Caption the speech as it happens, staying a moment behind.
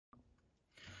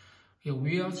Here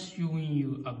we are showing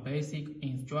you a basic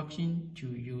instruction to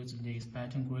use this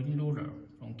pattern grading ruler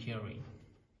from Kearing.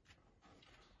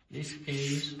 This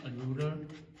is a ruler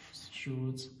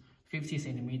shows 50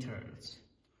 centimeters.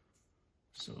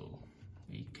 So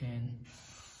we can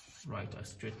write a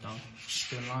straight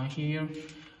line here.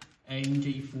 And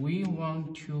if we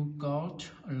want to got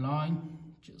a line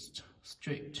just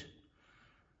straight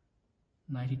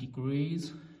 90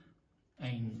 degrees,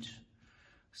 and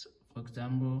so for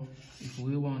example, if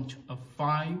we want a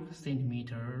 5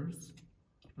 centimeters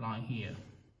line here,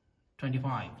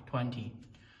 25, 20,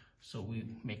 so we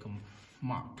make a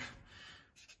mark.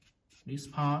 This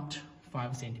part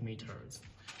 5 centimeters,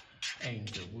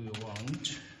 and we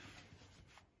want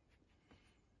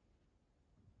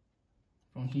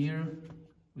from here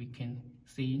we can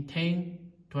see 10,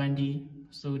 20,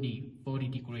 30, 40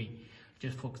 degree.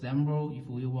 Just for example, if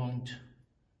we want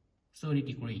 30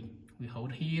 degree, we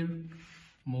hold here,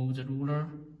 move the ruler,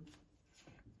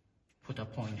 put a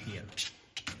point here.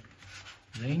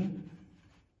 Then,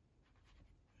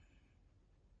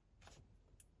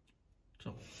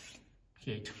 so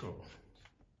here it goes,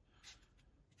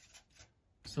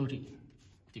 30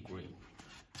 degree.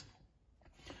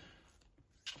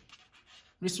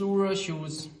 This ruler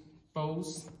shows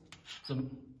both the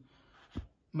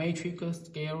metric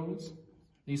scales,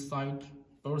 this side,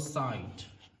 both sides,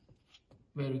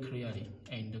 very clearly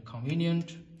and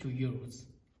convenient to use.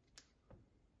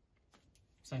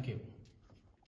 Thank you.